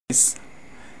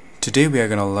Today we are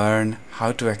going to learn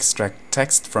how to extract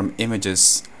text from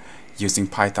images using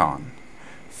Python.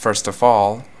 First of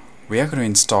all, we are going to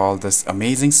install this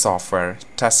amazing software,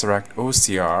 Tesseract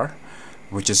OCR,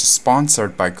 which is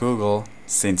sponsored by Google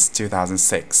since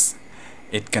 2006.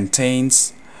 It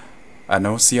contains an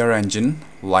OCR engine,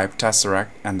 Live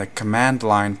Tesseract, and the command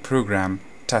line program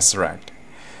Tesseract.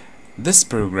 This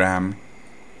program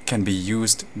can be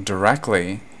used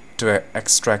directly to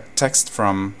extract text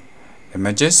from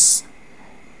images,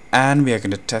 and we are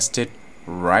going to test it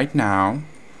right now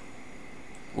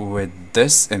with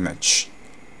this image.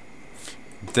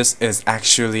 This is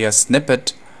actually a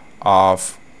snippet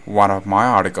of one of my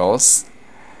articles,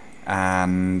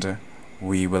 and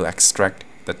we will extract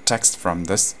the text from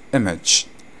this image.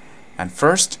 And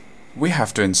first we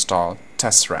have to install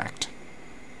Tesseract.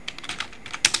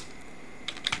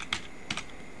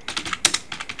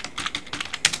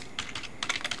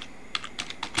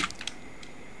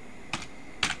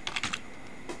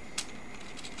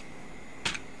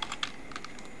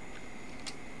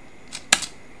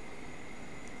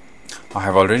 I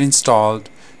have already installed,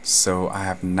 so I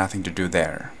have nothing to do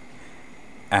there.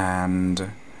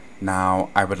 And now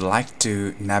I would like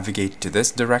to navigate to this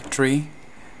directory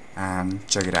and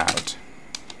check it out.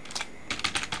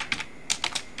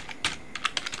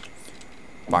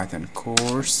 Python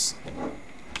course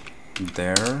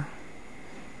there,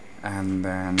 and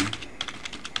then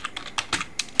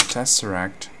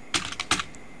Tesseract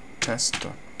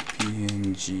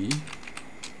test.png.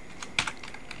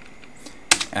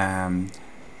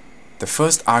 The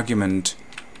first argument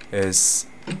is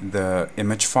the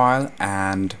image file,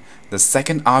 and the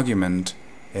second argument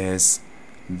is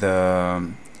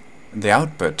the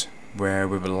output where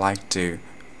we would like to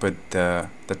put the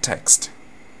text.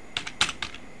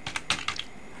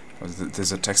 This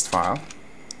is a text file.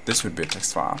 This would be a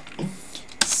text file.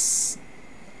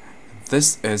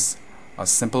 This is a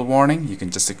simple warning. You can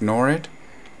just ignore it,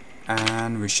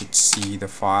 and we should see the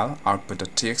file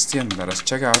output.txt, and let us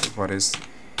check out what is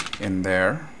in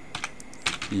there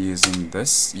using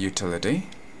this utility.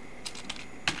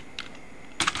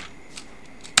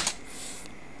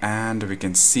 And we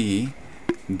can see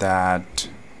that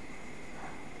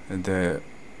the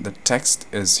text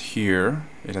is here.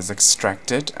 It has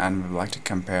extracted, and we'd like to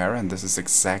compare, and this is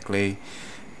exactly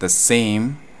the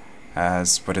same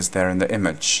as what is there in the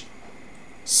image.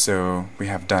 So we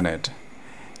have done it.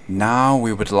 Now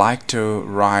we would like to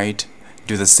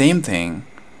do the same thing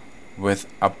with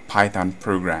a Python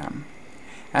program,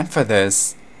 and for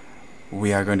this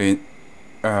we are going to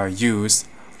use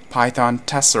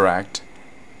Python-tesseract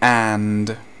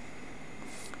and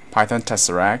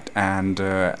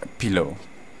pillow.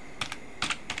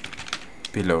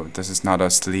 This is not a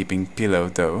sleeping pillow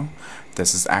though.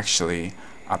 This is actually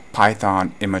a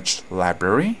Python image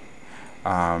library.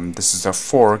 This is a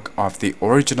fork of the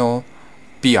original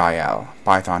PIL,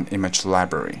 Python image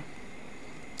library,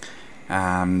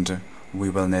 and we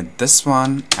will need this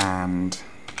one and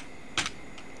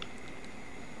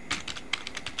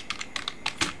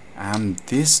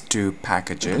these two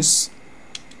packages.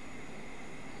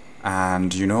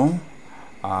 And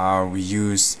we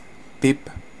use pip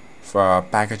for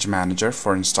package manager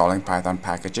for installing Python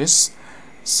packages.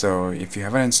 So if you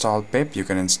haven't installed pip, you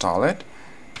can install it.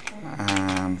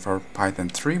 And for Python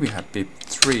 3 we have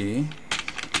pip3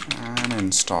 and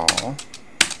install.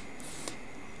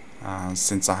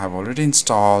 Since I have already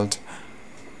installed,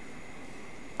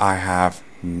 I have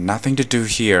nothing to do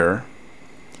here.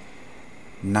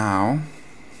 Now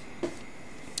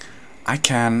I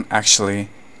can actually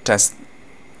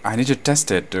I need to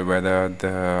test it whether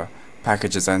the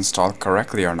packages are installed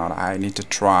correctly or not. I need to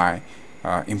try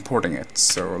importing it.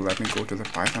 So let me go to the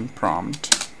Python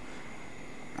prompt,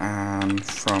 and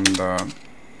from the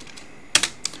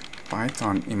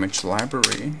Python image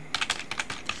library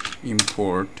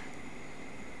import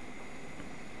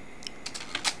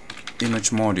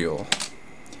image module.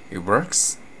 It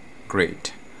works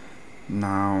great.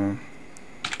 Now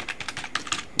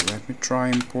let me try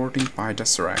importing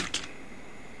Pytesseract.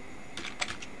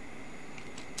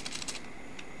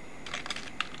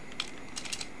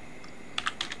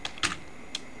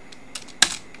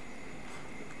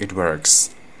 It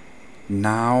works.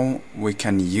 Now we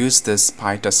can use this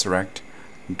Pytesseract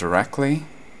directly.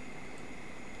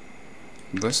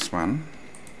 This one.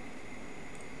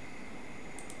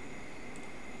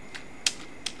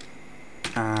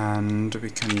 And we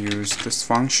can use this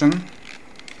function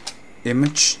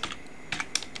image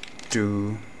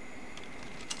to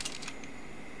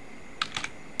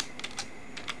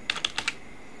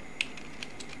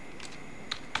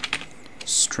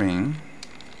string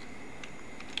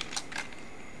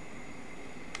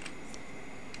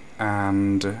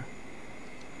and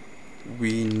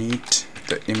we need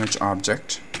the image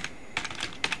object,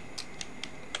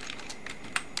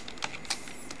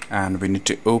 and we need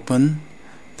to open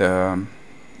the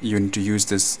you need to use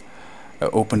this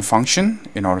open function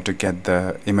in order to get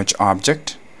the image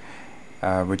object,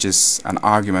 which is an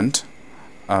argument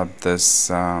of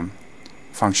this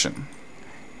function.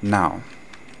 Now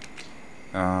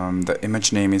the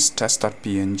image name is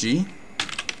test.png,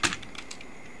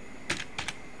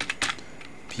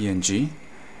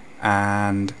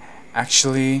 and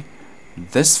actually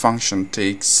this function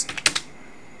takes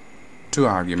two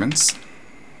arguments.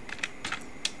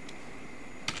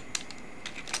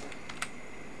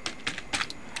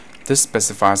 This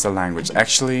specifies a language.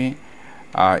 Actually,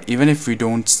 even if we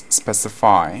don't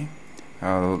specify,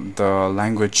 the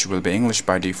language will be English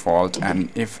by default, and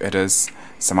if it is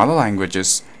some other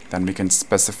languages, then we can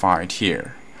specify it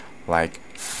here, like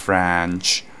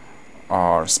French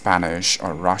or Spanish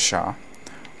or Russia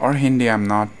or Hindi. I'm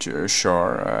not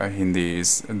sure Hindi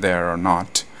is there or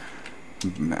not.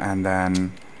 And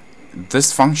then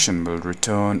this function will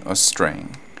return a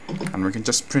string, and we can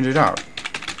just print it out.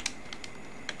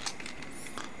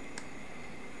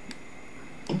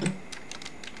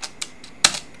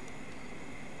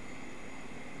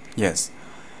 Yes,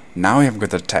 now we have got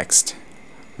the text.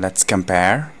 Let's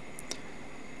compare,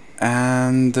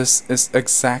 and this is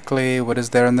exactly what is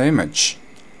there in the image.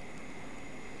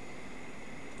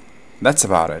 That's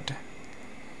about it.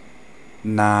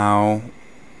 Now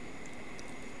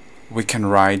we can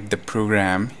write the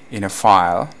program in a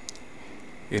file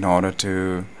in order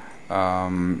to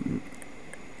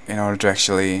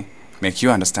actually make you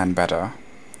understand better.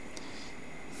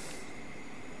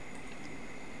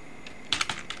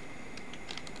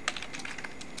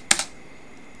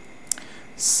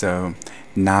 So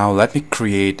now let me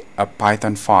create a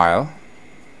Python file.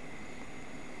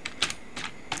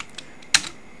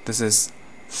 This is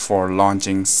for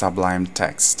launching Sublime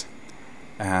Text,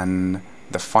 and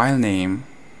the file name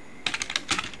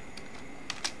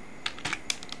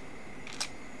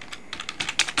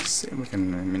we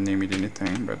can name it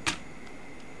anything, but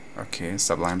okay,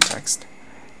 Sublime Text.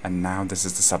 And now this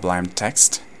is the Sublime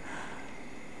Text.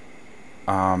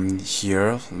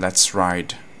 Here let's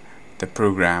write the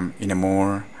program in a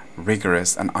more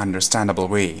rigorous and understandable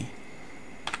way.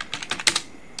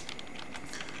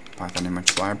 Python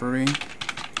image library,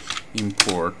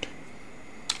 import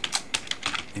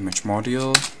image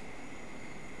module,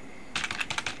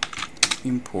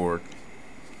 import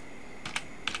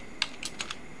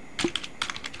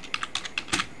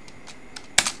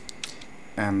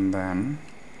and then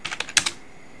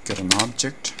get an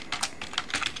object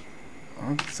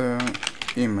of the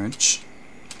image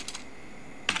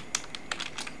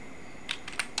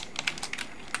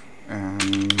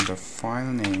and the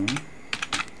file name,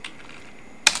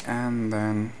 and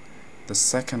then the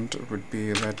second would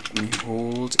be let me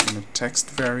hold in a text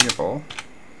variable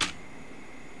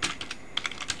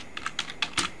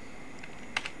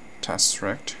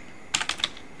Tesseract,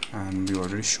 and we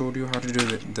already showed you how to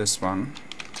do this one.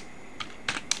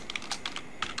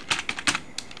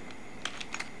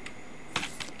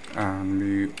 And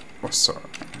we sorry,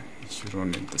 you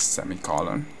don't need the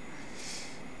semicolon.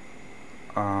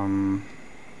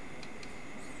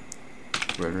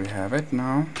 Where we have it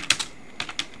now,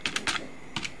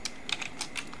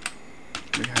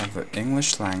 we have the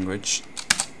English language,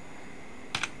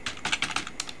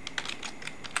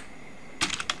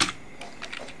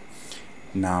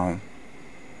 now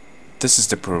this is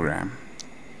the program.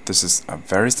 This is a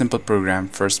very simple program.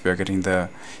 First we are getting the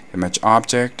image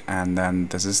object, and then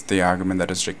this is the argument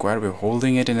that is required. We're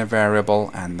holding it in a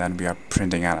variable, and then we are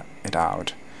printing it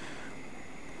out.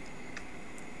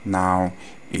 Now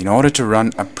in order to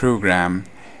run a program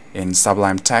in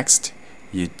Sublime Text,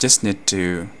 you just need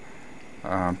to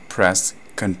press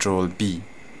Ctrl B.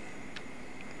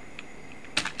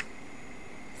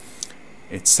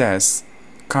 It says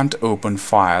can't open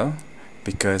file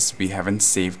because we haven't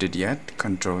saved it yet.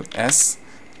 Ctrl S.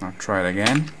 Now try it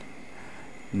again.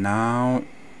 Now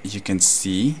you can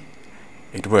see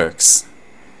it works.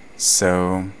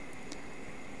 So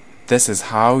this is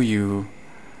how you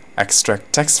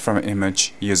extract text from an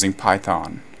image using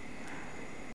Python.